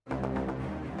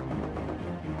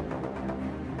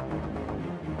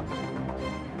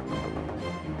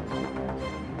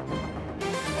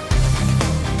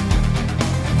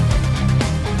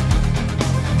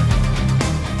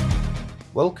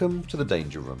Welcome to the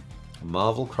Danger Room, a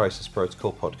Marvel Crisis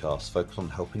Protocol podcast focused on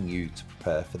helping you to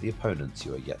prepare for the opponents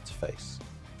you are yet to face.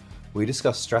 We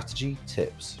discuss strategy,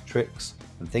 tips, tricks,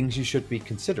 and things you should be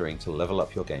considering to level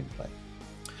up your gameplay.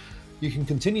 You can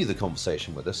continue the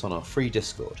conversation with us on our free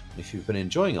Discord, and if you've been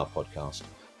enjoying our podcast,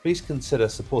 please consider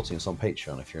supporting us on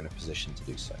Patreon if you're in a position to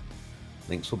do so.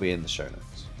 Links will be in the show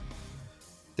notes.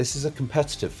 This is a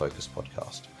competitive-focused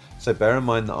podcast, so bear in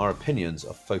mind that our opinions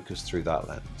are focused through that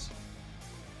lens.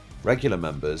 Regular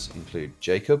members include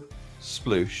Jacob,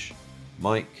 Sploosh,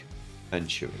 Mike, and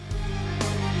Chewy.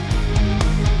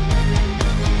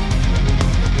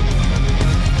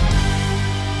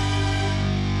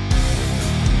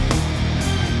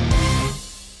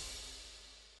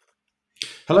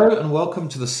 Hello and welcome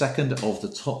to the second of the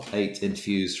top 8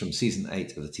 interviews from Season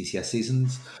 8 of the TCS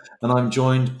seasons. And I'm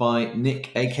joined by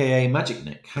Nick, aka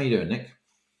MagikNik. How you doing, Nick?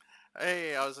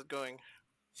 Hey, how's it going?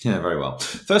 Yeah, very well.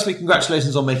 Firstly,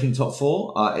 congratulations on making top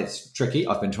 4. It's tricky.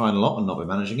 I've been trying a lot and not been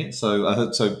managing it.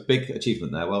 So big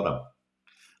achievement there. Well done.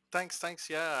 Thanks.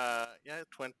 Yeah, it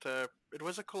went. It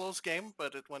was a close game,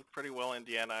 but it went pretty well in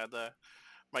the end. I had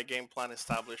my game plan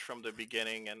established from the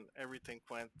beginning, and everything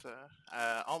went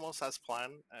almost as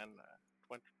planned. And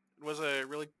it was a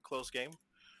really close game,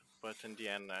 but in the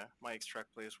end, my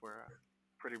extract plays were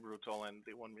pretty brutal, and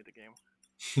they won me the game.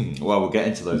 Well, we'll get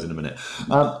into those in a minute.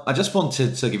 I just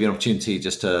wanted to give you an opportunity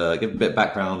just to give a bit of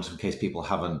background in case people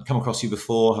haven't come across you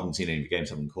before, haven't seen any of your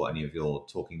games, haven't caught any of your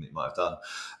talking that you might have done.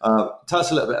 Tell us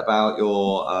a little bit about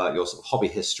your sort of hobby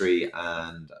history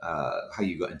and how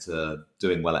you got into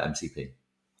doing well at MCP.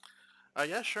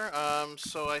 Yeah, sure.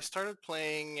 So I started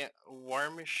playing War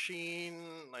Machine,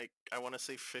 like I want to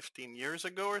say 15 years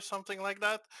ago or something like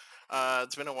that.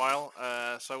 It's been a while.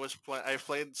 So I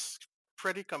played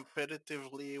pretty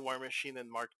competitively War Machine in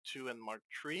Mark II and Mark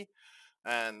III,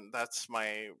 and that's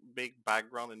my big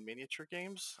background in miniature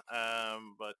games.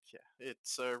 But yeah,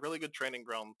 it's a really good training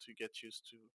ground to get used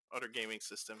to other gaming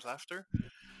systems after.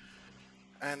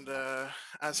 And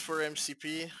as for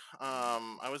MCP,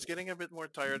 I was getting a bit more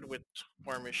tired with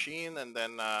War Machine, and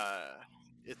then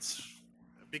it's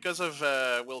because of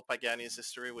Will Pagani's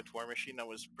history with War Machine. I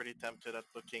was pretty tempted at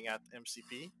looking at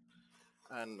MCP,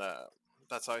 and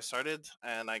that's how I started.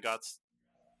 And I got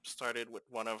started with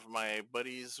one of my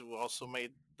buddies who also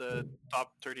made the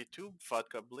top 32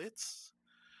 Vodka Blitz.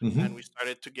 Mm-hmm. And we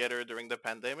started together during the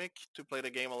pandemic to play the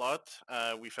game a lot.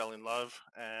 We fell in love,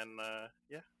 and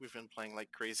yeah, we've been playing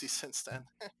like crazy since then.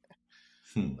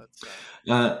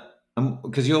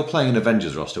 Because you're playing an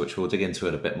Avengers roster, which we'll dig into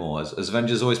it a bit more. Has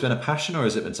Avengers always been a passion, or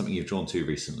has it been something you've drawn to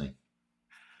recently?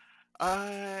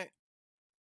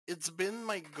 It's been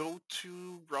my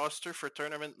go-to roster for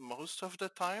tournament most of the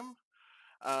time.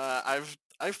 I've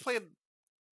played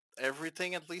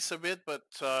everything at least a bit, but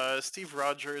Steve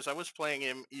Rogers, I was playing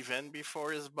him even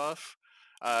before his buff.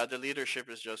 The leadership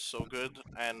is just so good,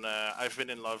 and I've been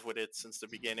in love with it since the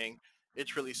beginning.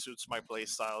 It really suits my play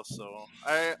style, so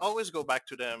I always go back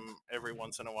to them every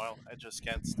once in a while. I just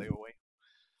can't stay away.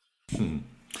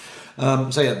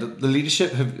 The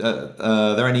leadership,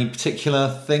 are there any particular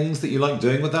things that you like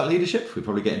doing with that leadership? We'll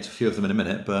probably get into a few of them in a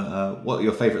minute, but what are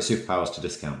your favourite superpowers to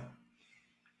discount?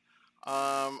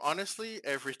 Honestly,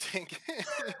 everything.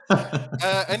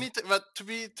 Anything, but to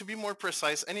be more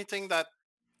precise, anything that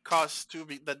costs 2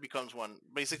 that becomes 1.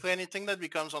 Basically, anything that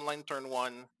becomes online turn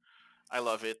 1, I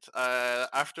love it.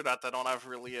 After that, I don't have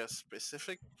really a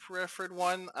specific preferred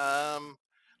one.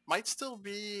 Might still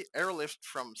be Airlift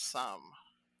from Sam,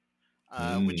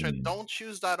 which I don't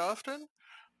use that often,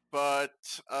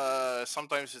 but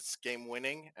sometimes it's game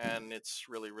winning and it's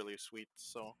really, really sweet.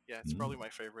 So yeah, it's probably my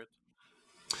favorite.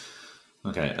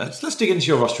 Okay, let's dig into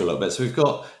your roster a little bit. So we've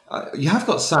got you have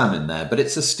got Sam in there, but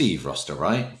it's a Steve roster,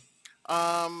 right?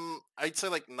 I'd say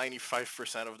like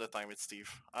 95% of the time it's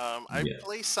Steve. I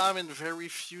play Sam in very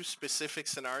few specific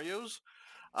scenarios,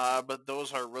 but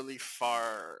those are really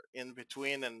far in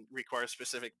between and require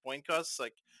specific point costs.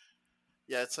 Like,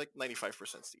 yeah, it's like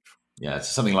 95% Steve. Yeah, it's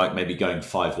something like maybe going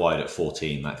 5 wide at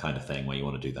 14, that kind of thing, where you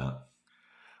want to do that.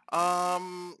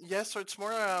 Yeah, so it's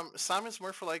more, Sam is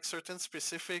more for like certain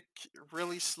specific,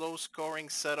 really slow scoring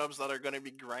setups that are going to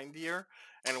be grindier,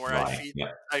 and where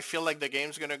I feel like the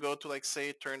game's going to go to like,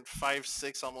 say, turn 5,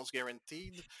 6, almost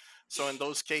guaranteed. So in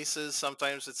those cases,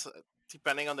 sometimes it's,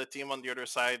 depending on the team on the other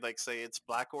side, like say it's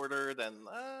Black Order, then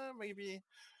maybe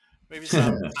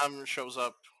Sam shows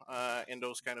up in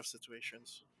those kind of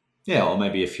situations. Yeah, or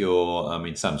maybe if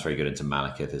Sam's very good into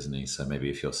Malekith, isn't he? So maybe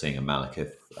if you're seeing a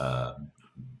Malekith,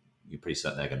 you're pretty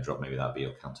certain they're going to drop. Maybe that'd be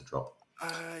your counter drop.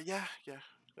 Yeah.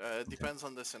 Depends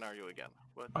on the scenario again.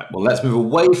 But Right, well, let's move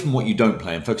away from what you don't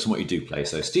play and focus on what you do play.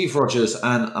 So, Steve Rogers,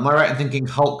 and am I right in thinking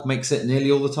Hulk makes it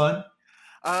nearly all the time?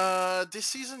 this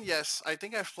season, yes, I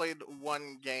think I've played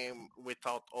one game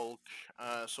without Ulk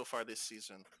so far this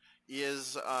season. He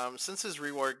is since his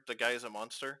rework, the guy is a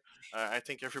monster. I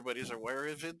think everybody's aware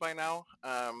of it by now.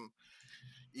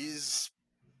 He's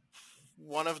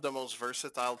one of the most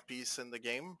versatile piece in the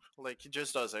game. Like he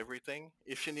just does everything.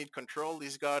 If you need control,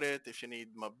 he's got it. If you need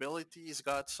mobility, he's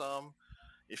got some.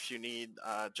 If you need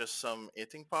just some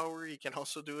hitting power, he can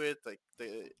also do it.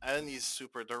 And he's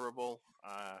super durable.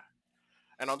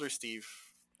 And under Steve,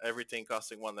 everything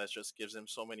costing one that just gives him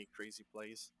so many crazy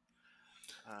plays.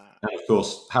 Uh, And of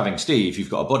course, having Steve, you've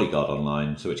got a bodyguard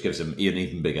online, so which gives him an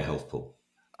even bigger health pool.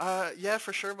 yeah,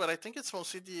 for sure, but I think it's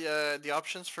mostly the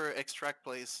options for extract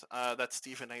plays that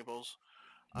Steve enables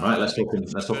Right, that makes it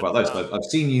so let's talk good. about those. So I've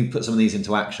seen you put some of these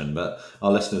into action, but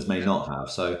our listeners may Yeah. not have.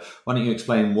 So why don't you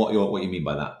explain what you mean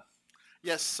by that?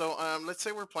 Yes, so let's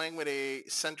say we're playing with a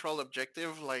central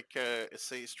objective, like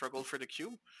say struggle for the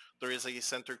cube. There is a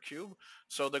center cube.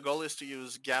 So the goal is to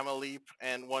use Gamma Leap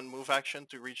and one move action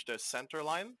to reach the center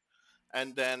line,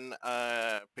 and then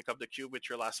pick up the cube with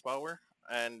your last power,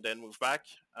 and then move back,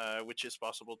 which is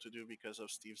possible to do because of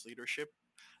Steve's leadership,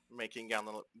 making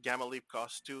Gamma Leap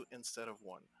cost 2 instead of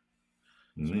 1.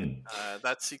 So yeah, Mm.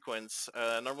 that sequence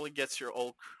normally gets your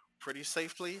Ulk pretty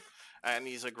safely, and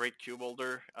he's a great cube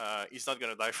holder. He's not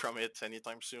gonna die from it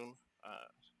anytime soon.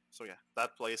 So yeah,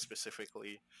 that play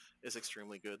specifically is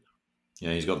extremely good.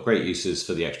 Yeah, he's got great uses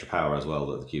for the extra power as well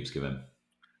that the cubes give him.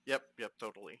 Yep,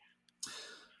 totally.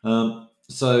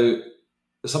 So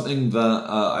something that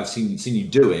I've seen you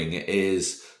doing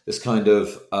is this kind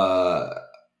of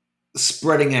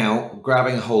spreading out,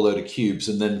 grabbing a whole load of cubes,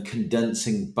 and then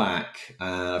condensing back.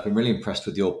 I've been really impressed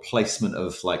with your placement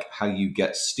of like how you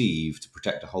get Steve to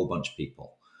protect a whole bunch of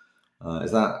people.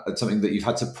 Is that something that you've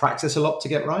had to practice a lot to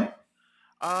get right?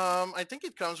 I think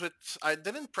it comes with. I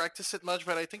didn't practice it much,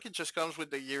 but I think it just comes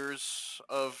with the years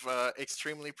of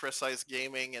extremely precise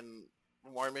gaming and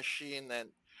War Machine, and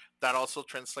that also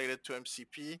translated to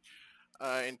MCP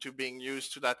into being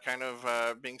used to that kind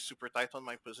of being super tight on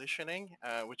my positioning,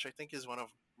 which I think is one of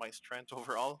my strengths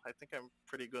overall. I think I'm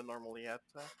pretty good normally at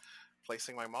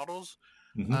placing my models.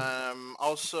 Mm-hmm.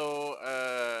 Also,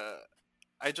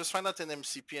 I just find that in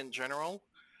MCP in general,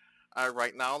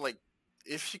 right now. Like,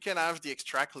 if you can have the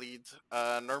extract lead,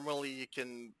 normally you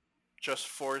can just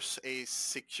force a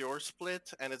secure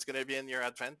split, and it's gonna be in your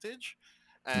advantage.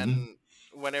 Mm-hmm. And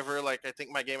whenever, like, I think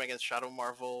my game against Shadow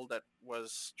Marvel that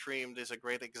was streamed is a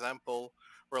great example,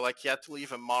 where like you had to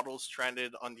leave a model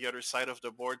stranded on the other side of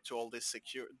the board to hold this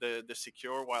secure the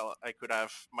secure, while I could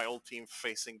have my whole team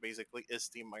facing basically his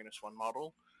team minus one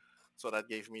model, so that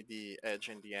gave me the edge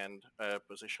in the end,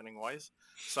 positioning wise.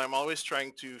 So I'm always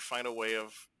trying to find a way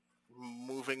of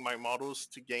moving my models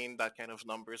to gain that kind of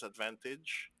numbers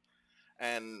advantage.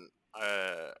 And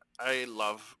I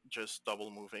love just double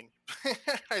moving.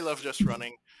 I love just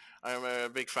running. I'm a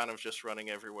big fan of just running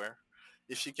everywhere.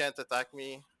 If you can't attack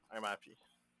me, I'm happy.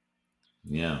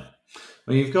 Yeah.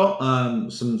 Well, you've got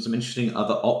some interesting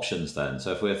other options then.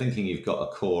 So if we're thinking you've got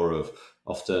a core of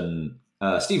often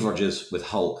Steve Rogers with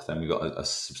Hulk, then we've got a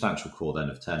substantial core then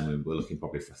of 10. We're looking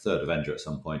probably for a third Avenger at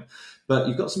some point. But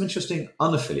you've got some interesting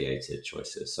unaffiliated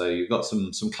choices. So you've got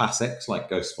some classics like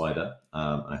Ghost Spider.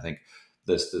 And I think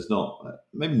there's not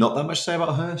maybe not that much to say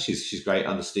about her. She's great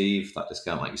under Steve. That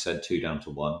discount, like you said, 2 down to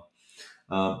 1.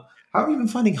 How have you been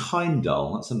finding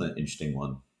Heimdall? That's an interesting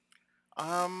one.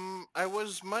 I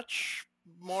was much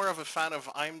more of a fan of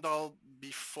Heimdall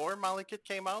before Malekith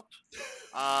came out.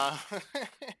 Uh,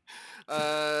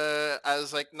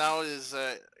 as like now his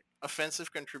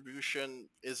offensive contribution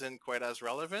isn't quite as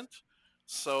relevant.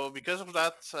 So because of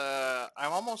that,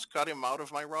 I'm almost cut him out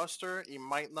of my roster. He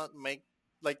might not make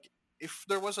like if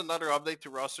there was another update to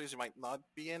rosters, he might not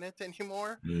be in it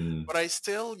anymore. Mm. But I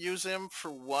still use him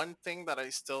for one thing that I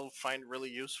still find really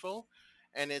useful,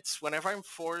 and it's whenever I'm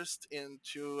forced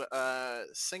into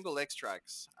single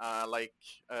extracts, like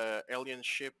Alien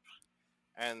Ship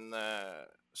and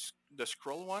the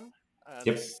scroll one.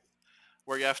 Yep. This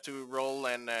where you have to roll,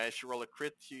 and if you roll a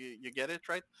crit, you get it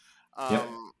right. Yep.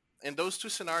 In those two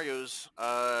scenarios,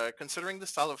 considering the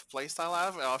style of playstyle I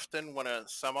have, I often want to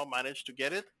somehow manage to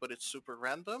get it, but it's super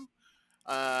random.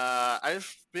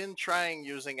 I've been trying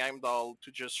using Heimdall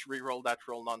to just re-roll that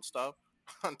roll nonstop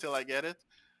until I get it,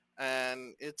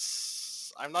 and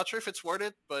it's I'm not sure if it's worth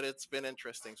it, but it's been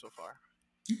interesting so far.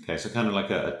 Okay, so kind of like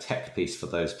a tech piece for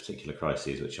those particular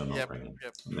crises which you're not Yep, bringing.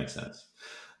 yep. That makes sense.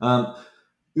 Um,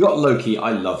 We got Loki.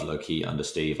 I love Loki under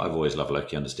Steve. I've always loved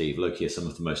Loki under Steve. Loki is some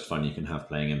of the most fun you can have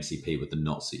playing MCP with the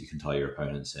knots that you can tie your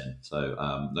opponents in. So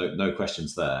no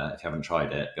questions there. If you haven't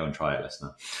tried it, go and try it,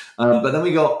 listener. But then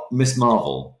we got Miss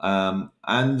Marvel, and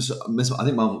I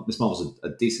think Miss Marvel's a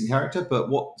decent character. But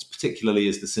what particularly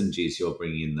is the synergies you're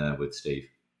bringing in there with Steve?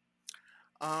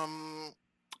 Um,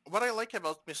 what I like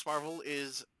about Miss Marvel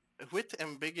is with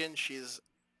Embiggen, she's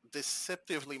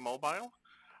deceptively mobile.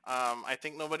 I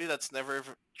think nobody that's never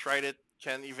tried it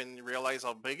can even realize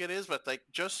how big it is, but like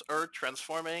just her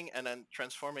transforming and then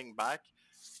transforming back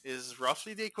is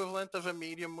roughly the equivalent of a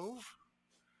medium move.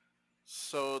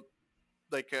 So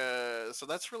so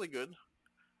that's really good.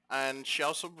 And she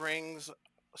also brings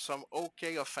some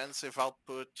okay offensive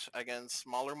output against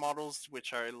smaller models,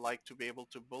 which I like to be able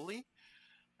to bully.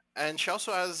 And she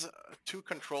also has two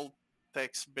control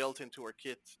techs built into her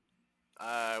kit,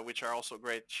 which are also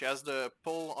great. She has the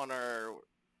pull on her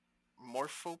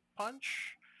Morpho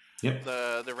Punch, Yep.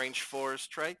 the range 4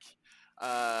 strike.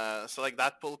 So like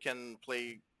that pull can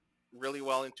play really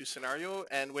well into scenario,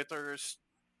 and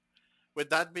with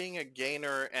that being a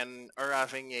gainer and her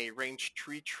having a range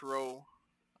 3 throw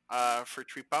for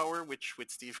 3 power, which with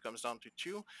Steve comes down to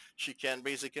 2. She can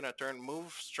basically in a turn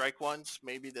move, strike once,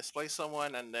 maybe displace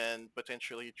someone, and then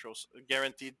potentially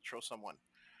guaranteed throw someone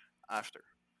after.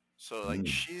 So like Mm.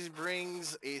 she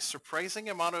brings a surprising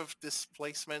amount of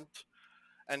displacement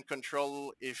and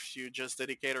control if you just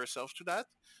dedicate herself to that.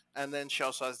 And then she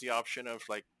also has the option of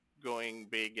like going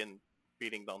big and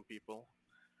beating down people.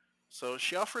 So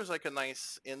she offers like a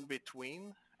nice in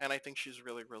between, and I think she's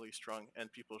really really strong,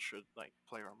 and people should like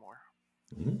play her more.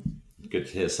 Good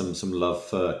to hear some love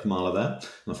for Kamala there.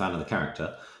 I'm a fan of the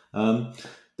character. Um,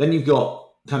 then you've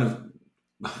got kind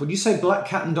of, would you say Black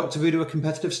Cat and Doctor Voodoo are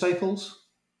competitive staples?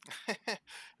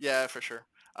 Yeah, for sure.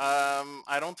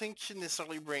 I don't think you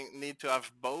necessarily need to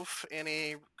have both in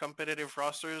a competitive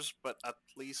rosters, but at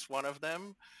least one of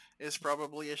them is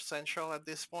probably essential at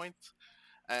this point.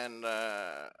 And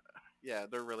yeah,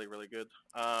 they're really really good.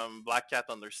 Black Cat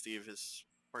under Steve is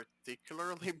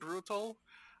particularly brutal.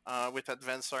 With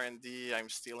advanced R&D, I'm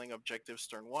stealing objectives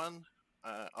turn one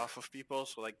off of people,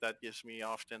 so like that gives me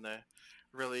often a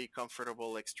really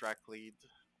comfortable extract lead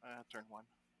turn one.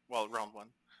 Well, round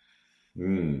one.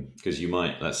 Because you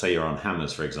might, let's say you're on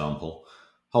hammers, for example.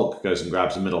 Hulk goes and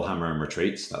grabs a middle hammer and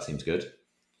retreats. That seems good.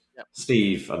 Yep.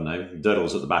 Steve, I don't know,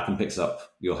 durdles at the back and picks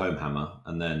up your home hammer,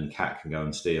 and then Cat can go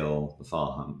and steal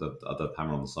the other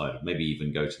hammer on the side. Maybe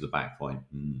even go to the back point.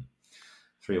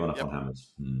 3-1 up Yep. on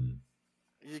hammers.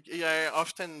 Yeah, I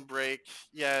often break.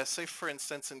 Yeah, say for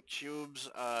instance in cubes,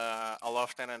 I'll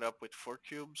often end up with 4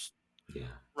 cubes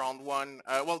Yeah. round one.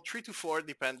 Well, 3 to 4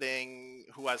 depending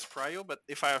who has prio. But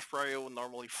if I have prio,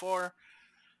 normally 4.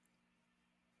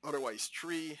 Otherwise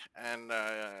 3. And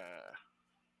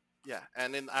yeah,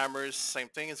 and in hammers, same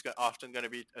thing. It's often going to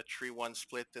be a 3-1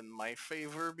 split in my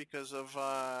favor because of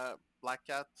Black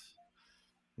Cat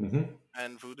hmm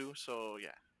and Voodoo. So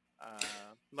yeah,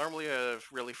 normally a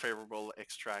really favorable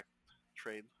extract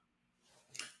trade.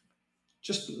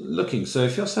 Just looking, so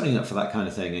if you're setting up for that kind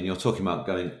of thing and you're talking about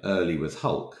going early with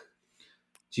Hulk,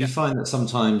 do you Yeah. find that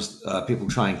sometimes people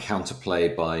try and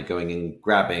counterplay by going and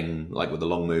grabbing, like with a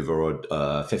long mover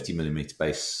or 50 millimeter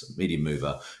base medium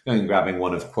mover, going and grabbing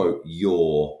one of, quote,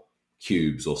 your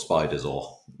cubes or spiders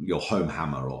or your home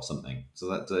hammer or something? So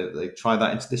that they try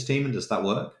that into this team, and does that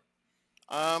work?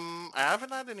 I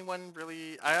haven't had anyone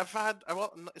really. I have had.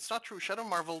 Well, it's not true. Shadow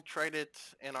Marvel tried it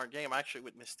in our game actually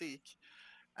with Mystique,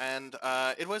 and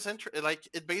it was like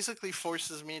it basically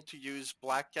forces me to use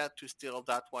Black Cat to steal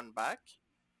that one back.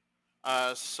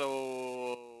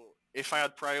 So if I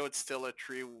had Prio, it's still a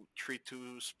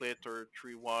 3-2 split or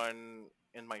 3-1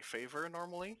 in my favor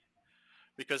normally.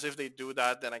 Because if they do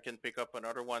that, then I can pick up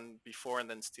another one before and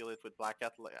then steal it with Black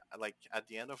Cat like at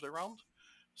the end of the round.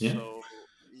 Yeah. So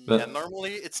yeah, But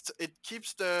normally it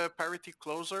keeps the parity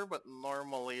closer, but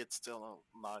normally it's still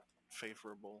not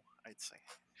favorable, I'd say.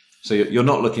 so you're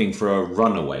not looking for a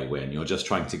runaway win. You're just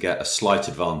trying to get a slight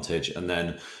advantage and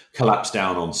then collapse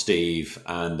down on Steve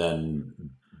and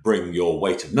then bring your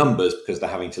weight of numbers because they're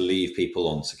having to leave people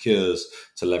on secures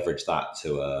to leverage that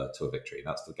to a victory.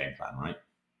 That's the game plan, right?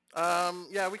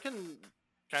 Yeah, we can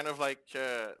kind of like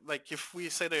if we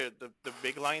say the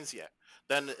big lines, yeah,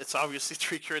 then it's obviously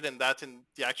trickier than that in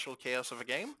the actual chaos of a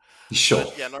game. But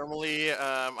Sure. yeah, normally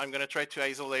I'm gonna try to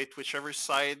isolate whichever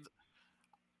side.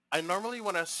 I normally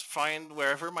want to find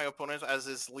wherever my opponent has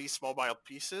his least mobile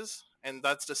pieces, and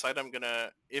that's the side I'm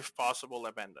gonna, if possible,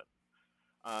 abandon.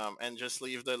 And just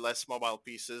leave the less mobile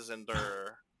pieces in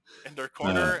their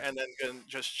Uh, corner, and then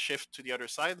just shift to the other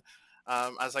side.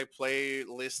 as I play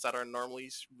lists that are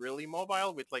normally really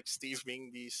mobile, with like Steve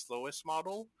being the slowest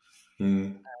model,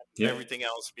 Mm. Yep. everything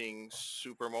else being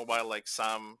super mobile, like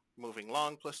Sam moving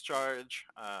long plus charge,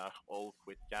 Hulk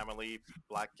with Gamma Leap,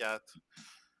 Black Cat.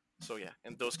 So yeah,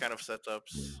 in those kind of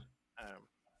setups, um,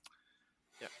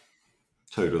 yeah.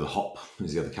 Toad with a hop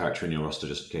is the other character in your roster,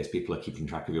 just in case people are keeping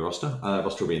track of your roster.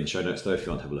 Roster will be in the show notes, though, if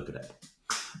you want to have a look at it.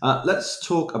 Let's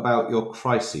talk about your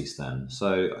crises then.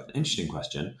 So, interesting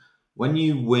question. When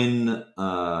you win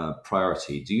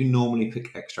priority, do you normally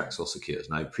pick extracts or secures?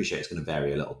 And I appreciate it's going to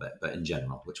vary a little bit, but in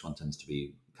general, which one tends to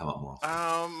be come up more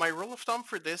often? My rule of thumb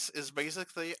for this is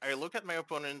basically I look at my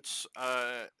opponent's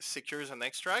secures and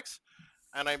extracts,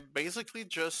 and I basically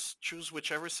just choose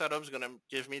whichever setup is gonna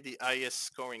give me the highest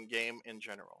scoring game in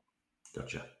general.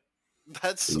 Gotcha. So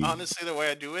That's honestly the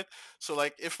way I do it. So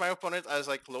like if my opponent has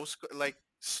like like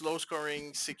slow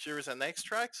scoring secures and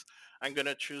extracts, I'm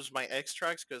gonna choose my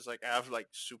extracts because like I have like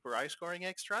super high scoring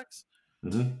extracts.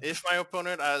 Mhm. If my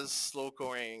opponent has slow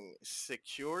scoring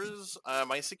secures,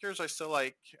 my secures are still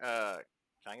like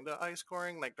kind of high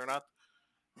scoring. Like they're not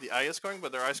the highest scoring,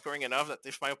 but they're high scoring enough that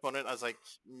if my opponent has like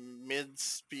mid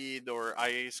speed or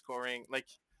IA scoring, like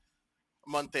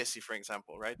Montesi, for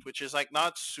example, right, which is like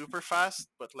not super fast,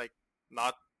 but like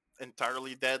not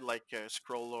entirely dead like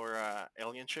Scroll or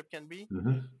Alien Ship can be.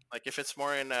 Mhm. Like if it's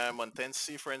more in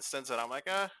Montensi, for instance, and I'm like,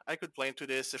 I could play into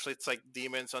this. If it's like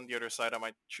demons on the other side, I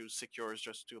might choose secures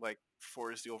just to like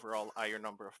force the overall higher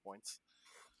number of points.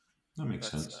 That makes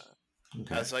That's sense.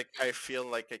 Okay. as like I feel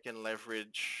like I can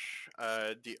leverage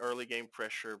the early game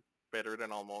pressure better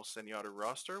than almost any other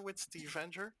roster with Steve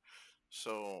Venger.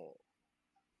 So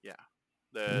yeah,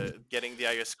 the getting the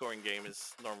highest scoring game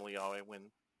is normally how I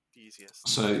win the easiest.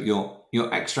 So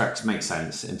your extracts make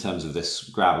sense in terms of this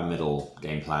grab a middle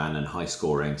game plan and high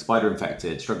scoring. Spider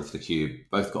infected, struggle for the cube,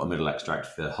 both got a middle extract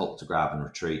for Hulk to grab and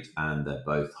retreat, and they're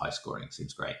both high scoring.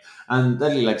 Seems great. And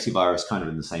Deadly Legacy Virus kind of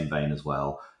in the same vein as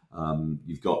well.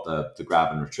 You've got the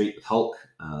grab and retreat with Hulk,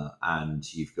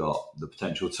 and you've got the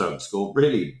potential to score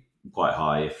really quite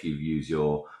high if you use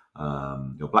your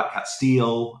Black Cat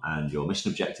Steel and your mission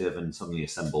objective, and suddenly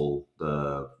assemble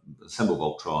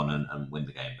Voltron and win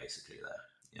the game basically there.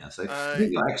 Yeah, so I Uh,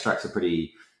 think your extracts are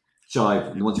pretty. So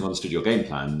once you've understood your game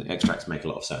plan, extracts make a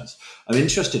lot of sense. I'm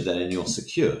interested then in your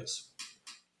secures.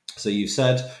 So you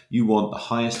said you want the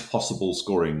highest possible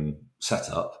scoring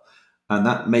setup, and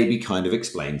that maybe kind of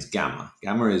explains Gamma.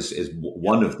 Gamma is yep.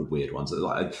 one of the weird ones.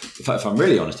 If I'm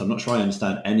really honest, I'm not sure I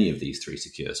understand any of these three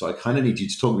secures. So I kind of need you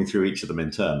to talk me through each of them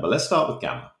in turn. But let's start with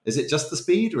Gamma. Is it just the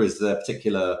speed, or is there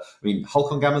particular? I mean,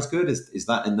 Hulk on Gamma's good. Is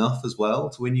that enough as well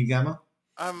to win you Gamma?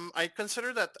 I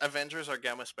consider that Avengers are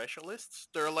gamma specialists.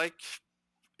 They're like,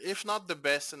 if not the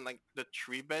best in like the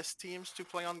three best teams to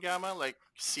play on gamma. Like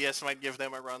CS might give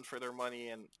them a run for their money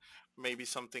and maybe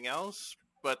something else.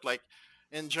 But like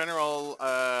in general,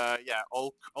 yeah,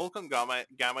 Ulk on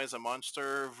gamma is a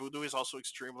monster. Voodoo is also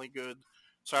extremely good.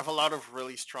 So I have a lot of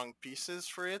really strong pieces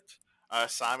for it.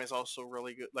 Sam is also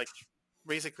really good. Like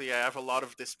basically, I have a lot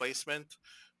of displacement,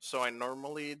 so I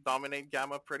normally dominate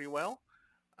gamma pretty well.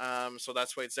 So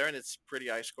that's why it's there, and it's pretty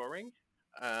high scoring.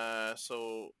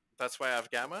 So that's why I have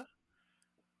Gamma.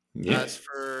 Yeah, As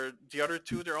for the other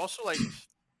two, they're also like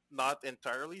not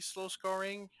entirely slow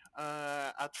scoring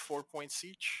at 4 points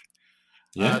each.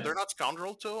 yeah. They're not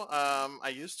Scoundrel too. I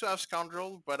used to have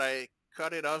Scoundrel, but I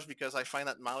cut it off because I find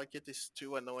that Malekith is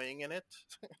too annoying in it.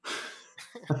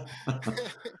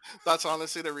 That's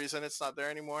honestly the reason it's not there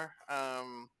anymore.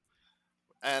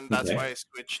 And that's why Okay. I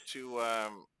switched to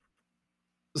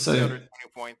the other So 20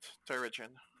 point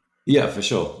Terrigen. yeah, for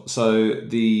sure. So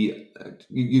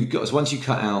you've got so once you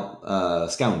cut out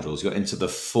scoundrels, you're into Yeah. the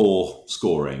four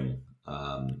scoring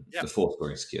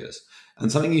secures.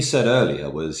 And something you said earlier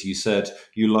was you said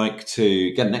you like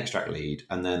to get an extract lead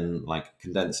and then like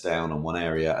condense down on one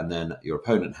area, and then your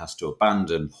opponent has to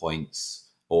abandon points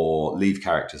or leave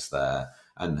characters there,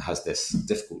 and has this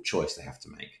difficult choice they have to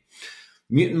make.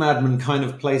 Mutant Madman kind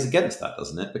of plays against that,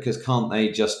 doesn't it? Because can't they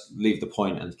just leave the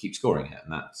point and keep scoring it?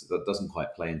 And that doesn't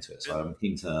quite play into it. So I'm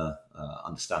keen to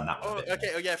understand that one a Oh, bit more.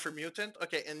 okay. Oh, yeah. For mutant,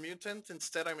 okay. In mutant,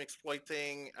 instead, I'm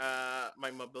exploiting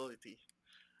my mobility.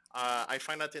 I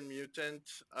find that in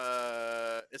mutant,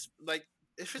 it's like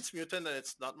if it's mutant and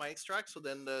it's not my extract, so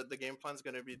then the game plan is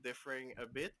going to be differing a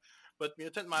bit. But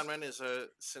mutant madman is a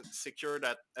secure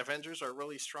that Avengers are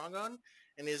really strong on,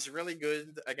 and is really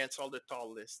good against all the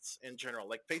tall lists in general.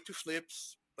 Like pay to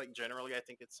flips, like generally, I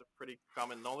think it's a pretty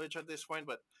common knowledge at this point.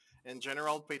 But in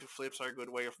general, pay to flips are a good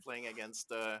way of playing against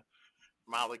the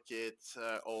Malekith,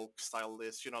 Oak style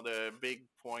list. You know, the big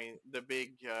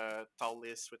tall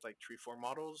list with like 3-4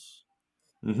 models.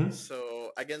 Hmm.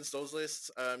 So against those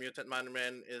lists, Mutant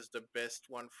Madman is the best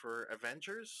one for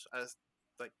Avengers, as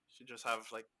like you just have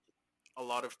like a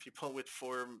lot of people with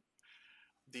four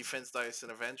defense dice in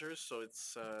Avengers, so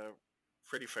it's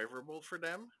pretty favorable for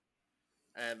them.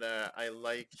 And I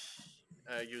like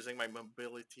using my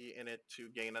mobility in it to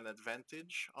gain an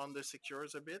advantage on the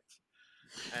secures a bit.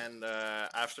 And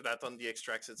after that, on the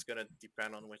extracts, it's gonna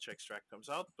depend on which extract comes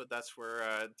out, but that's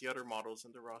where the other models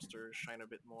in the roster shine a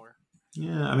bit more.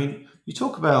 Yeah, I mean, you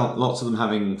talk about lots of them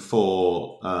having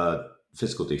four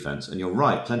physical defense, and you're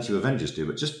right, plenty of Avengers do,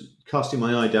 but just casting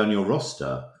my eye down your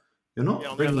roster, you're You not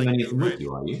only have bringing like many of two, them with right?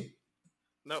 you, are you?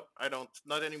 No, I don't.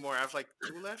 Not anymore. I have like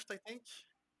two left, I think.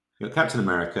 You've got Captain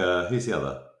America, who's the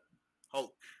other?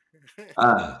 Hulk.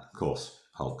 Ah, of course,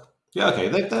 Hulk. Yeah, okay,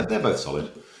 they're both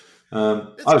solid.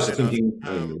 It's I was good just enough. thinking,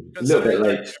 I mean, a little bit Considering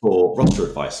late for roster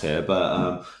advice here,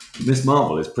 but Miss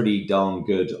Marvel is pretty darn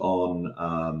good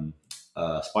on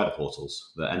spider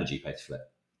portals, the energy pay to flip.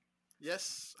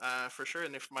 yes, for sure.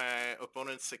 And if my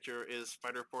opponent's secure is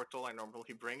Spider Portal, I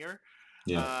normally bring her.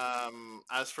 Yeah.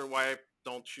 As for why I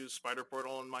don't choose Spider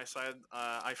Portal on my side,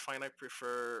 I find I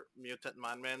prefer Mutant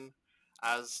Madman,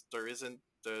 as there isn't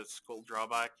the skull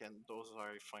drawback, and those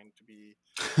I find to be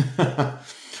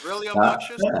really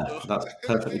obnoxious. Yeah, So that's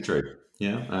perfectly true.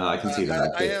 Yeah, I can see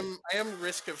that actually. I am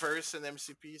risk averse in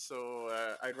MCP, so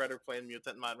I'd rather play in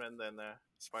Mutant Madman than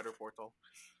Spider Portal.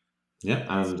 Yeah,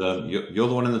 That's and you're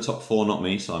the one in the top four, not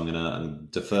me, so I'm going to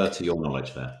defer to your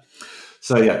knowledge there.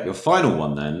 So yeah, your final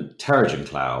one then, Terrigen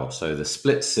Cloud. So the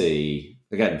Split Sea,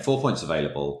 again, 4 points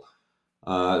available.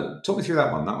 Talk me through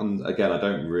that one. That one, again, I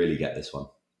don't really get this one.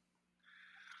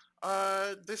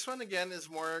 This one again is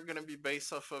more gonna be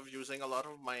based off of using a lot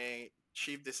of my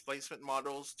cheap displacement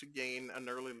models to gain an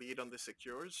early lead on the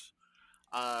secures.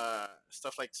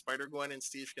 Stuff like Spider Gwen and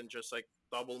Steve can just like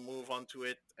double move onto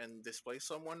it and displace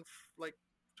someone like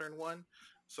turn one.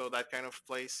 So that kind of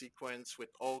play sequence with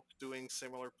Hulk doing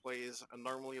similar plays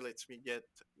normally lets me get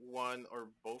one or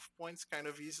both points kind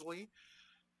of easily,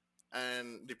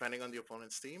 and depending on the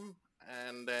opponent's team.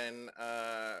 And then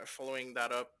following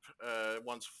that up,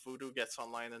 once Voodoo gets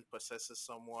online and possesses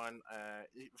someone,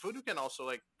 Voodoo can also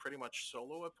like pretty much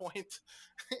solo a point.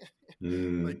 Like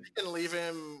Mm, you can leave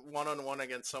him 1-on-1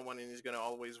 against someone and he's gonna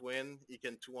always win. He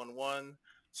can 2-on-1,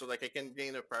 so like I can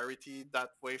gain a priority that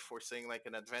way, forcing like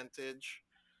an advantage,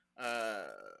 uh,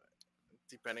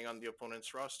 depending on the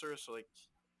opponent's roster. So like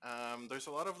there's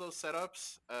a lot of those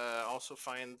setups. Also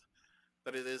find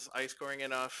that it is high scoring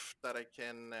enough that I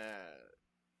can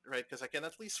right, because I can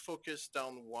at least focus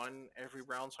down one every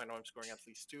round, so I know I'm scoring at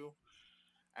least two,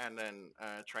 and then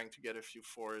trying to get a few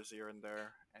fours here and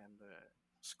there and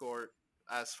score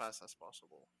as fast as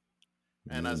possible.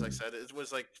 And as I mm, said, it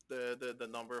was like the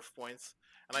number of points,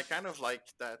 and I kind of like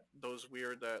that those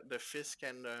weird the Fisk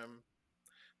and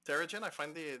Terrigen. I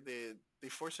find they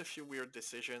force a few weird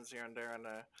decisions here and there, and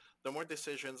the more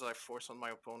decisions I force on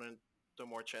my opponent, the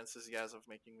more chances he has of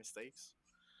making mistakes.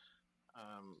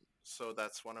 So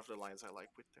that's one of the lines I like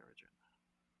with Terrigen.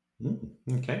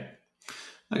 okay.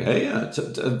 Okay, yeah, it's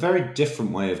a very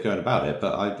different way of going about it,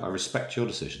 but I respect your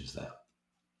decisions there.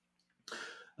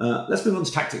 Let's move on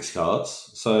to tactics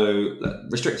cards. So,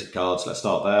 restricted cards, let's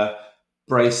start there.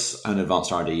 Brace and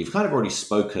Advanced R&D. You've kind of already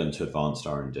spoken to Advanced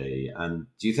R&D, and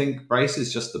do you think Brace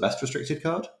is just the best restricted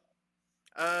card?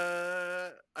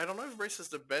 I don't know if Brace is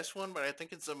the best one, but I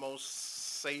think it's the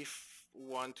most safe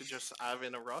one to just have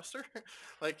in a roster.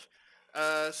 Like,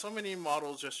 so many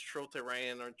models just throw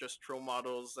terrain or just throw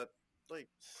models that like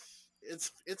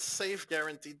it's safe,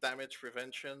 guaranteed damage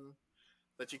prevention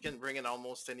that you can bring in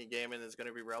almost any game and it's going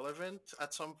to be relevant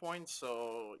at some point.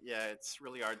 So yeah, it's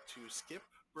really hard to skip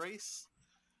Brace.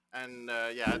 And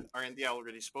yeah, R&D, I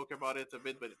already spoke about it a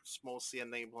bit, but it's mostly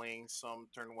enabling some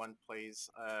turn one plays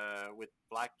with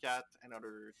Black Cat and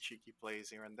other cheeky plays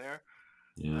here and there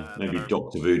Yeah, that maybe are,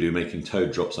 Doctor Voodoo making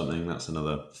Toad drop something. That's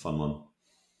another fun one.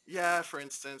 yeah, for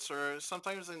instance, or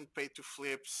sometimes in pay to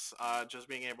flips, just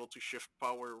being able to shift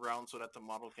power around so that the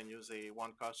model can use a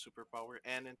one cost superpower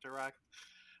and interact.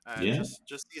 Yeah.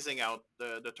 Just easing out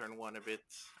the turn one a bit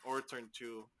or turn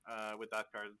two with that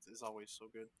card is always so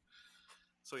good.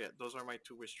 So yeah, those are my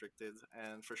two restricted,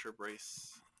 and for sure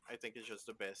Brace, I think is just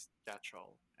the best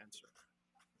catch-all answer.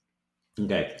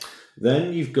 Okay.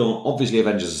 Then you've got obviously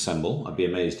Avengers Assemble. I'd be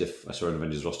amazed if I saw an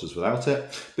Avengers rosters without it.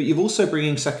 But you've also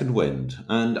bringing Second Wind,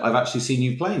 and I've actually seen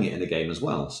you playing it in a game as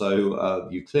well. So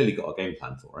you've clearly got a game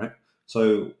plan for it.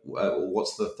 So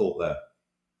what's the thought there?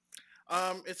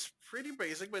 It's pretty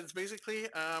basic, but it's basically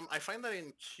I find that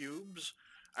in cubes,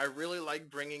 I really like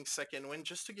bringing Second Wind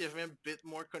just to give him a bit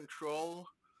more control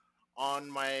on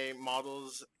my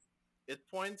model's hit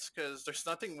points, because there's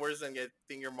nothing worse than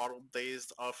getting your model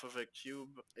dazed off of a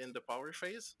cube in the power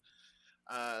phase.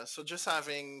 So just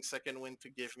having second wind to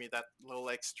give me that little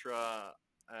extra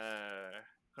uh,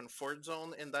 comfort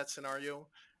zone in that scenario,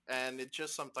 and it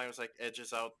just sometimes like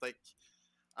edges out. Like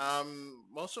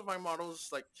most of my models,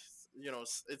 like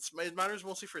it matters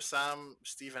mostly for Sam,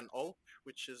 Steve, and Ulk,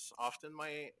 which is often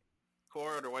my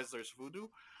core. Otherwise, there's Voodoo,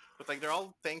 but like they're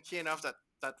all tanky enough that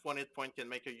that one hit point can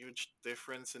make a huge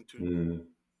difference into Mm.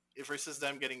 versus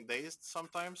them getting dazed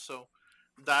sometimes. So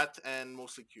that and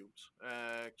mostly cubes.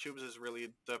 Cubes is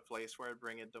really the place where I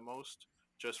bring it the most,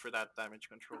 just for that damage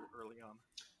control early on.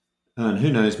 And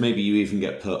who knows, maybe you even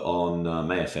get put on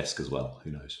Mayorfisk as well.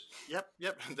 Who knows? Yep,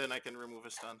 yep. And then I can remove a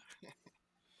stun.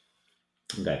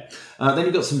 Okay. Then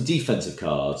you've got some defensive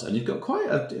cards, and you've got quite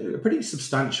a pretty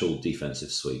substantial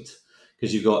defensive suite.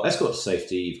 Because you've got Escort to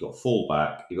Safety, you've got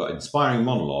Fallback, you've got Inspiring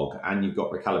Monologue, and you've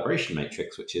got Recalibration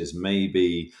Matrix, which is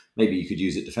maybe you could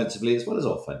use it defensively as well as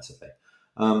offensively.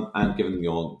 And given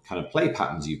your kind of play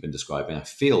patterns you've been describing, I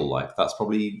feel like that's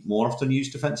probably more often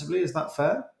used defensively. Is that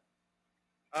fair?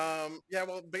 Yeah,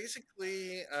 well,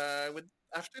 basically, with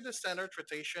after the standard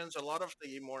rotations, a lot of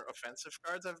the more offensive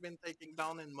cards have been taken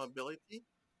down in mobility.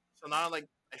 So now, like,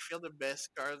 I feel the best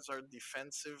cards are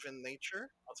defensive in nature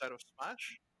outside of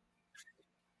Smash.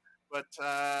 But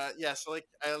yeah, so like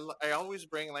I always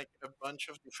bring like a bunch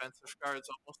of defensive cards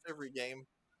almost every game,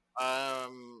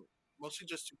 mostly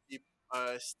just to keep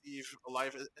Steve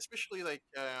alive, especially like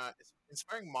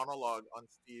inspiring monologue on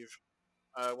Steve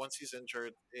once he's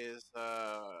injured is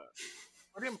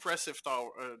pretty impressive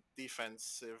tower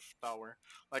defensive tower.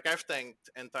 Like I've tanked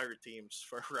entire teams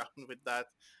for a round with that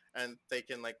and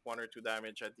taken like 1 or 2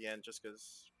 damage at the end just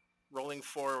because rolling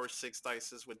 4 or 6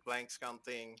 dices with blanks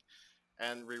counting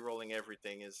and re-rolling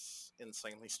everything is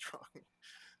insanely strong.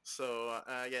 So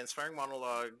yeah, inspiring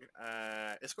monologue.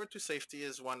 Escort to Safety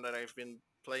is one that I've been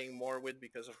playing more with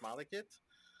because of Malekith,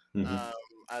 Hmm. um,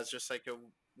 as just like a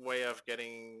way of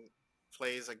getting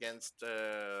plays against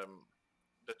the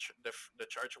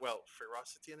charge. Well,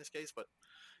 ferocity in this case, but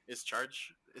is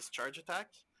charge attack,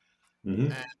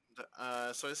 Hmm.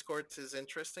 and so Escort is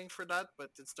interesting for that.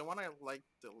 But it's the one I like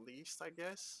the least, I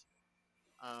guess,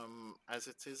 as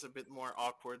it is a bit more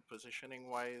awkward positioning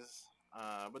wise.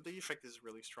 But the effect is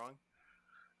really strong.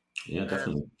 Yeah, And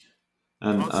definitely.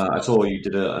 And also, I saw you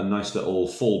did a nice little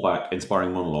Fallback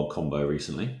Inspiring Monologue combo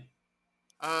recently.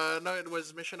 no, it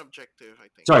was mission objective, I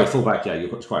think. Sorry, Fallback. Yeah, you're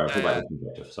quite right. Yeah, Fallback yeah, is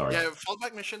objective. Sorry. yeah.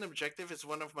 Fallback mission objective is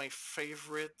one of my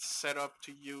favorite setup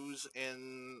to use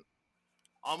in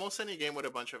almost any game with a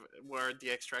bunch of where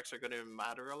the extracts are going to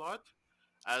matter a lot.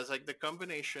 As like the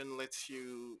combination lets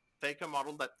you take a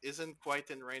model that isn't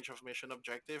quite in range of mission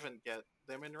objective and get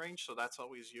them in range, so that's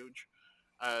always huge.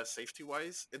 Safety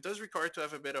wise, it does require to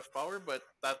have a bit of power, but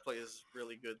that play is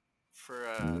really good for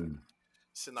Mm.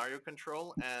 scenario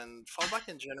control. And fallback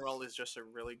in general is just a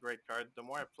really great card. The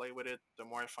more I play with it, the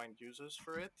more I find uses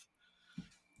for it.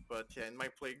 But yeah, in my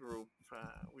play group,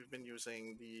 we've been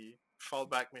using the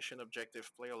fallback mission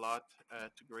objective play a lot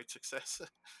to great success.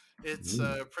 It's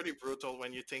Mm. pretty brutal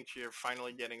when you think you're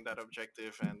finally getting that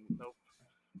objective, and nope,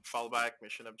 fallback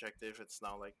mission objective. It's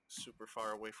now like super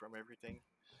far away from everything.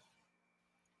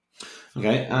 So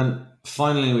Okay, and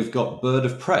finally we've got Bird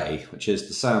of Prey, which is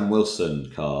the Sam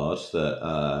Wilson card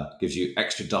that gives you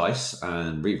extra dice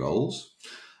and rerolls.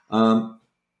 Um,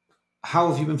 how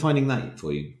have you been finding that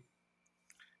for you?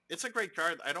 it's a great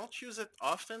card. I don't use it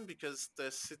often because the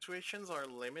situations are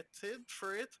limited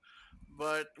for it.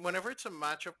 But whenever it's a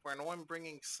matchup where I know I'm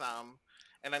bringing Sam,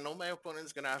 and I know my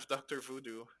opponent's gonna have Doctor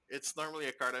Voodoo, it's normally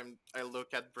a card I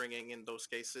look at bringing in those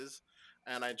cases,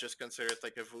 and I just consider it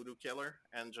like a Voodoo killer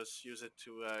and just use it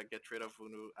to get rid of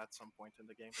Voodoo at some point in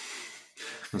the game.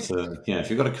 So yeah, if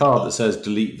you've got a card that says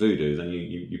delete voodoo, then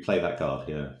you play that card.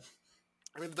 Yeah.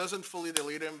 I mean, it doesn't fully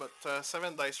delete him, but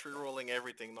 7 dice re-rolling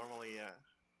everything normally,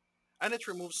 and it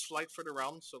removes flight for the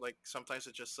round, so like sometimes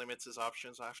it just limits his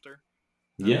options after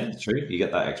a Yeah, bit. it's true. You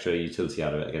get that extra utility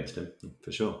out of it against him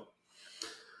for sure.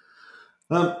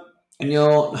 And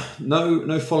your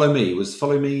no follow me, was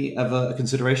follow me ever a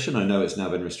consideration? I know it's now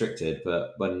been restricted,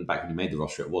 but when back when you made the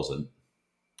roster, it wasn't.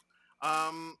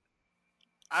 Um,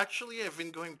 Actually, I've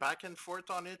been going back and forth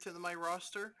on it in my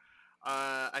roster.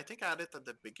 I think I had it at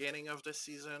the beginning of the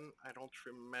season. I don't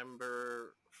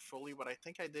remember fully, but I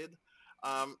think I did.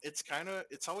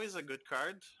 It's always a good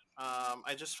card.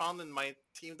 I just found in my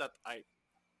team that I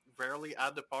rarely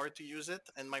add the power to use it,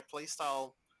 and my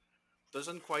playstyle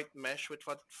doesn't quite mesh with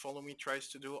what Follow Me tries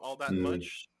to do all that Mm.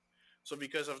 much. So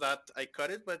because of that, I cut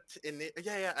it. But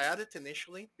I added it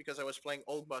initially because I was playing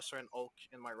Old Buster and Ulk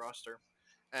in my roster,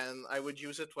 and I would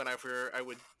use it whenever I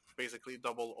would basically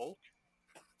double Ulk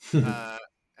uh,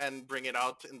 and bring it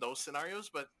out in those scenarios.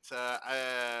 But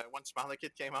once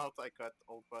Malekith came out, I cut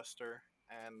Old Buster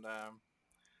and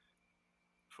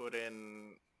put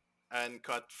in and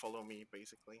cut Follow Me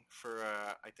basically for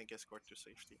I think escort to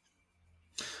safety.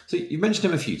 So you mentioned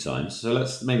him a few times, so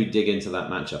let's maybe dig into that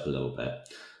matchup a little bit.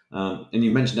 And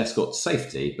you mentioned escort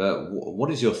safety, but what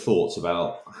is your thoughts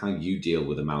about how you deal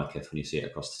with a Malekith when you see it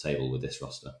across the table with this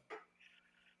roster?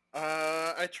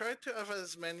 I tried to have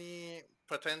as many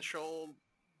potential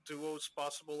duos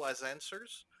possible as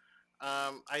answers.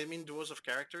 I mean duos of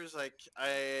characters. Like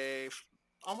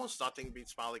almost nothing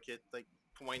beats Malekith like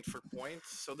point for point.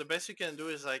 So the best you can do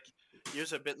is like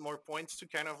use a bit more points to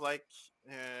kind of like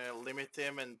limit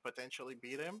him and potentially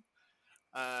beat him.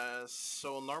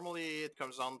 So normally it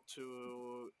comes down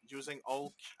to using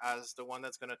Ulk as the one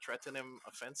that's going to threaten him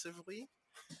offensively,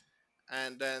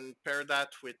 and then pair that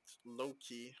with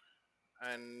Loki,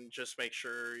 and just make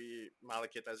sure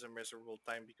Malekith has a miserable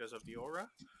time because of the aura.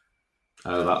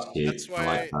 Oh, that's And cute. that's I like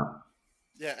why, that.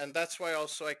 yeah, and that's why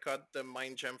also I cut the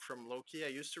Mind Gem from Loki. I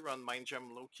used to run Mind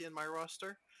Gem Loki in my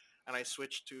roster, and I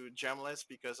switched to Gemless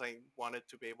because I wanted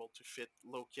to be able to fit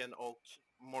Loki and Ulk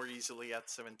more easily at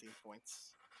 17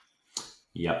 points.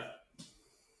 Yep,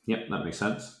 yep, that makes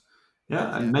sense.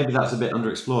 Yeah, and Yeah, maybe that's a bit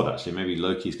underexplored actually. Maybe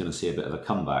Loki's going to see a bit of a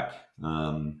comeback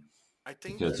I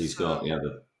think because he's he's got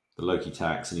the Loki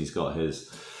tax and he's got his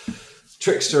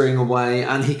trickstering away,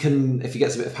 and he can, if he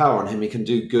gets a bit of power on him, he can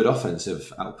do good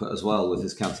offensive output as well with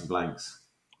his counting blanks.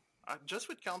 just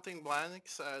with counting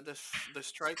blanks, the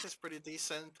strike is pretty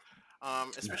decent.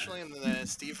 Especially in the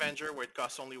Steve Venger where it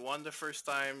costs only one the first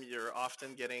time, you're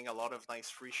often getting a lot of nice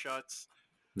free shots.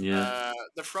 Yeah,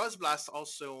 The Frost Blast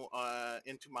also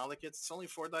into Malekith, it's only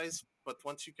 4 dice, but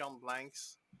once you count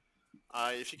blanks,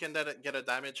 if you can get a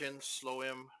damage in, slow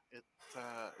him.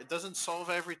 It doesn't solve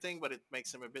everything, but it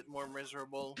makes him a bit more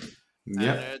miserable. And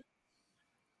yep,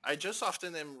 I just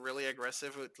often am really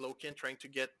aggressive with Loki and trying to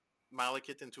get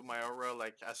Malekith into my aura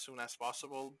like as soon as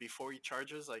possible before he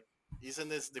charges. Like he's in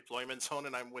this deployment zone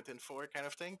and I'm within 4 kind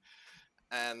of thing,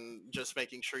 and just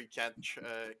making sure he can't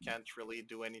really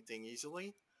do anything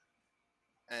easily.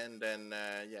 And then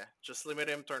just limit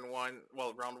him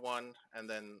round one, and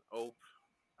then hope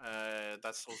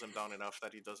that slows him down enough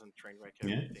that he doesn't train wreck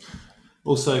yeah. everything in time.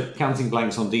 Also, counting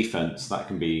blanks on defense, that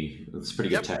can be, it's pretty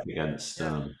good Yep, tech against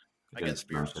yeah, against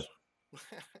Pierce. America,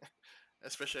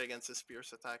 Especially against his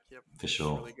Pierce attack. Yep, for it's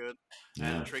sure. really good.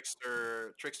 And Yeah.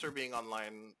 Trickster being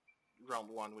online round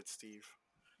one with Steve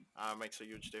makes a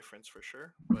huge difference for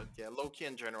sure. But yeah, Loki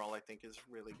in general I think is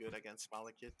really good against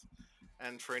Malekith.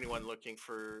 And for anyone looking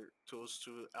for tools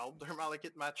to help their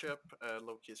Malekith matchup,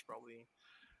 Loki is probably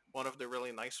one of the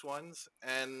really nice ones.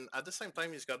 And at the same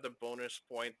time, he's got the bonus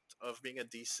point of being a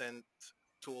decent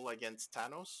tool against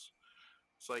Thanos.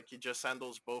 It's like he just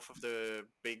handles both of the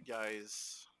big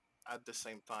guys at the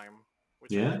same time,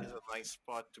 which I think Yeah. is a nice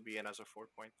spot to be in as a 4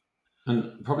 point.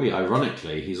 And probably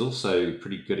ironically, he's also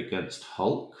pretty good against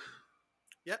Hulk.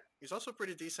 Yeah, he's also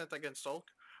pretty decent against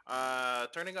Hulk.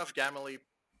 Turning off Gamma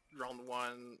round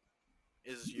one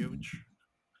is huge.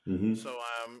 Hmm. So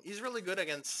he's really good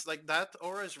against like that.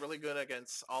 Aura is really good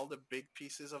against all the big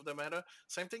pieces of the meta.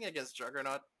 Same thing against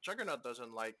Juggernaut. Juggernaut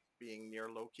doesn't like being near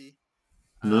Loki,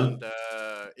 and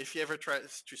No. if he ever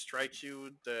tries to strike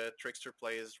you, the trickster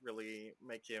plays really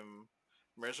make him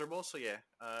miserable. So yeah,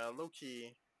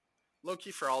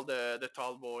 Loki for all the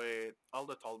tall boy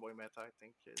meta, I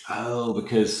think is Oh,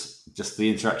 because just the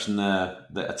interaction there,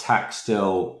 the attack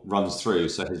still runs through,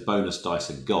 so his bonus dice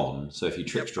are gone. So if you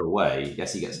yep, trickster away,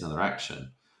 yes, he gets another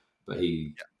action, but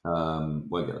he yeah,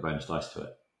 won't get the bonus dice to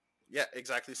it. yeah,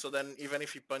 exactly. So then even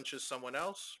if he punches someone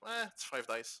else, it's 5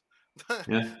 dice.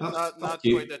 Yeah, that's Not quite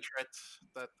cute. the threat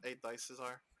that 8 dices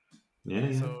are. Yeah,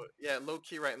 yeah. So yeah, low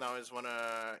key right now is one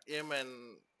of him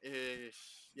and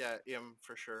yeah, him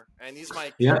for sure. And he's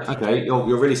my Yeah, QT okay. too.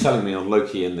 You're really selling me on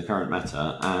Loki in the current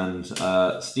meta, and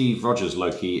Steve Rogers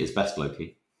Loki is best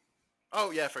Loki.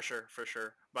 Oh yeah, for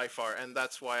sure, by far. And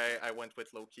that's why I went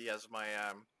with Loki as my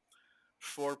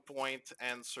 4 point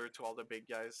answer to all the big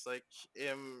guys. Like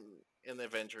him in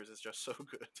Avengers is just so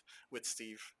good with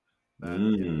Steve. That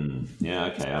yeah, Yeah,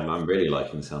 he's okay. I'm powerful. really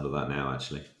liking the sound of that now,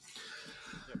 actually.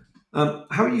 Yep.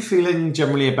 How are you feeling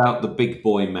generally about the big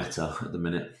boy meta at the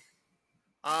minute?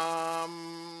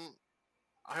 Um,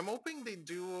 I'm hoping they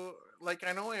do. Like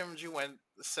I know AMG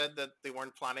said that they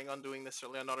weren't planning on doing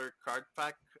necessarily another card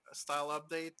pack style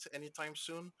update anytime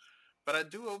soon, but I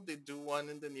do hope they do one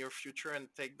in the near future and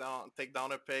take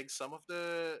down a peg some of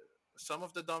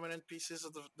the dominant pieces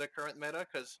of the current meta.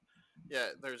 Because yeah,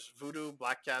 there's Voodoo,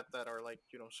 Black Cat that are like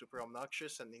super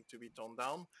obnoxious and need to be toned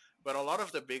down. But a lot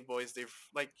of the big boys, they've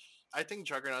like I think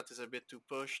Juggernaut is a bit too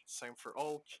pushed. Same for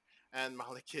Ulk, and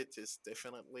Malekith is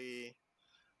definitely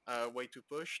way too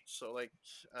pushed. So like,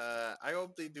 I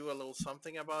hope they do a little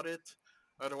something about it.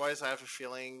 Otherwise, I have a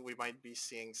feeling we might be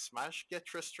seeing Smash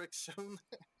get restrict soon.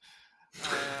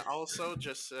 Also,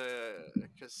 just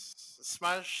because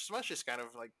Smash is kind of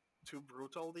like too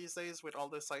brutal these days with all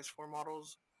the size 4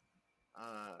 models.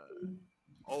 Uh,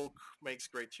 Oak makes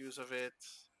great use of it,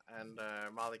 and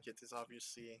Malekith is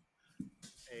obviously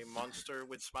a monster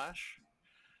with Smash.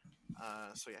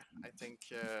 So yeah, I think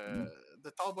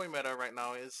the Tallboy meta right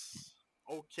now is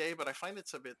okay, but I find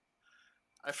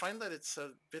that it's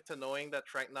a bit annoying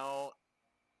that right now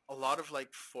a lot of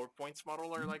like 4 points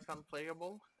model are like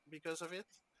unplayable because of it.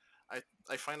 I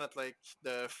I find that like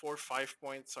the 4 5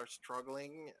 points are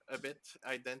struggling a bit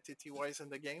identity wise in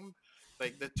the game.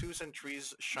 Like the twos and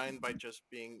threes shine by just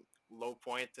being low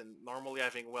point and normally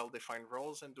having well defined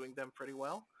roles and doing them pretty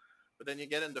well. But then you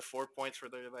get in the 4 points where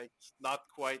they're like not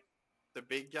quite the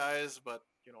big guys, but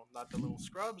not the little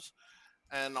scrubs,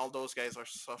 and all those guys are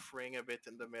suffering a bit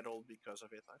in the middle because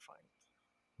of it. I find.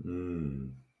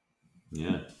 Mm,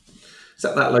 yeah. Is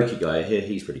that Loki guy? I hear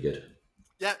he's pretty good.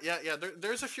 Yeah.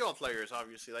 There's a few outliers,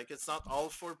 obviously. Like it's not all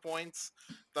 4 points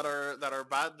that are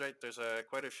bad, right? There's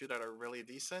quite a few that are really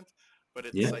decent, but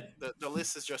it's Yeah. like the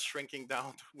list is just shrinking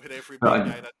down with every But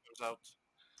big guy that comes out.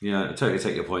 yeah, I totally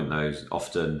take your point though.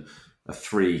 Often a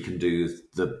 3 can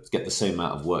get the same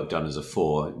amount of work done as a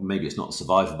 4. Maybe it's not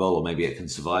survivable, or maybe it can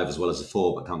survive as well as a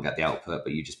 4, but can't get the output.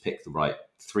 But you just pick the right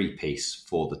 3 piece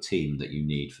for the team that you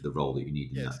need for the role that you need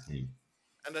in Yes, that team.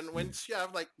 and then once you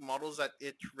have like models that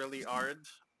hit really hard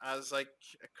as like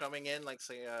coming in, like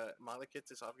say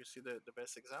Malekith is obviously the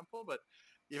best example, but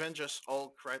even just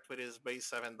Ulk right with his base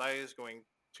 7 dice going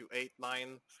to 8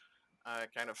 9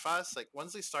 kind of fast. Like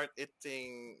once they start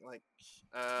hitting like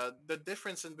the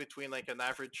difference in between like an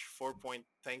average 4 point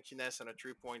tankiness and a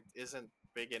 3 point isn't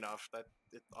big enough that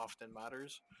it often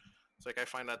matters. So like I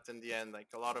find that in the end, like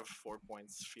a lot of 4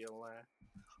 points feel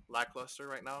lackluster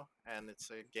right now, and it's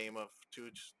a game of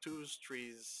twos,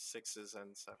 threes, sixes,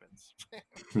 and sevens.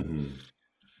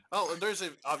 Oh, there's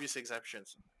obvious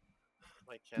exceptions.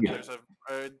 Like, and Yeah. there's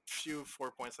a few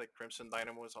 4 points like Crimson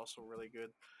Dynamo is also really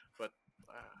good, but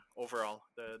overall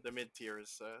the mid tier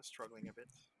is struggling a bit.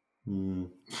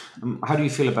 How do you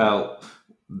feel about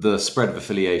the spread of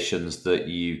affiliations that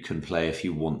you can play if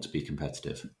you want to be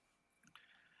competitive?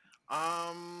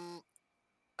 Um,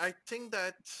 I think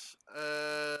that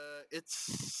it's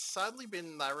sadly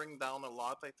been narrowing down a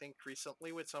lot. I think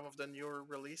recently with some of the newer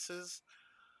releases.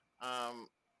 Um,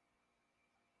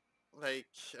 like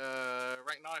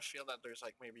right now, I feel that there's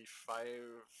like maybe 5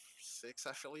 6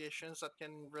 affiliations that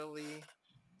can really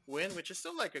win, which is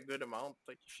still like a good amount.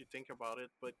 Like if you think about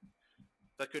it, but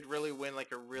that could really win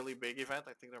like a really big event.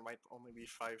 I think there might only be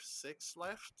 5 6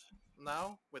 left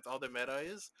now with all the meta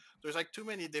is. There's like too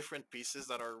many different pieces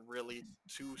that are really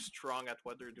too strong at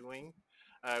what they're doing.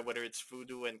 Whether it's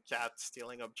Voodoo and Cat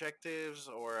stealing objectives,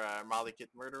 or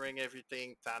Malekith murdering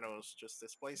everything, Thanos just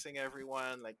displacing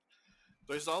everyone. Like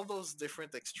there's all those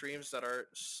different extremes that are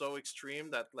so extreme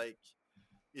that like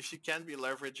if you can't be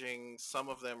leveraging some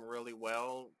of them really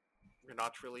well, you're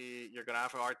gonna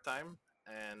have a hard time.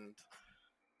 And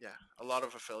yeah, a lot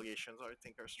of affiliations I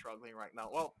think are struggling right now.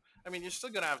 Well, I mean, you're still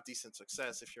gonna have decent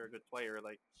success if you're a good player,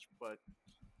 like, but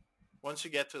once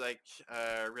you get to like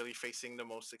really facing the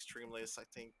most extreme lists, I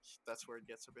think that's where it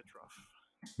gets a bit rough.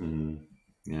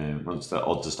 Yeah, once the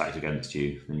odds are stacked against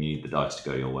you, then you need the dice to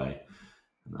go your way.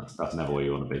 And that's never where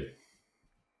you want to be.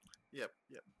 Yep.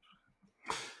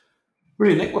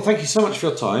 Brilliant, Nick. Well, thank you so much for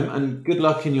your time, and good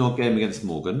luck in your game against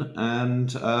Morgan.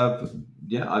 And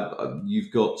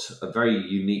you've got a very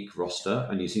unique roster,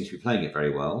 and you seem to be playing it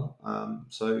very well.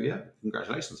 So yeah,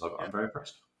 congratulations. Yeah. I'm very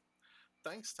impressed.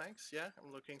 Thanks. Yeah,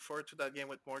 I'm looking forward to that game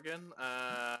with Morgan.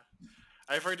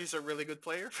 I've heard he's a really good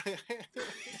player.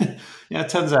 Yeah, it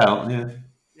turns out. Yeah,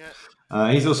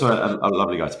 Yeah. he's also a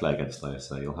lovely guy to play against, though.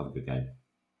 So you'll have a good game.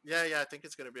 Yeah. I think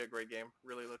it's gonna be a great game.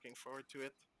 Really looking forward to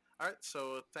it. All right.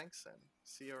 So thanks and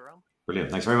see you around. Brilliant.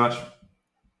 Thanks very much. All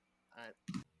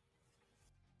right.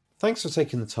 Thanks for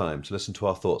taking the time to listen to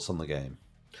our thoughts on the game.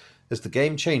 As the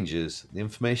game changes, the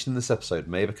information in this episode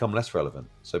may become less relevant,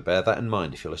 so bear that in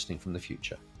mind if you're listening from the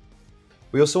future.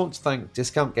 We also want to thank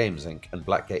Discount Games Inc. and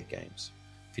Blackgate Games.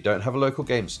 If you don't have a local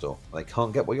game store and they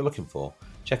can't get what you're looking for,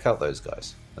 check out those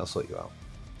guys. They'll sort you out.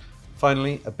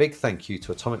 Finally, a big thank you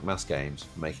to Atomic Mass Games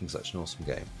for making such an awesome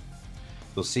game.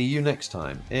 We'll see you next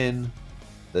time in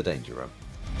the Danger Room.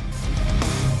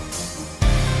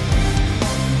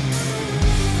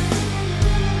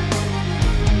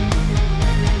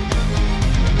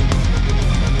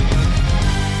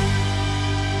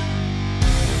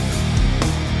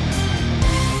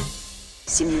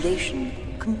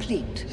 Simulation complete.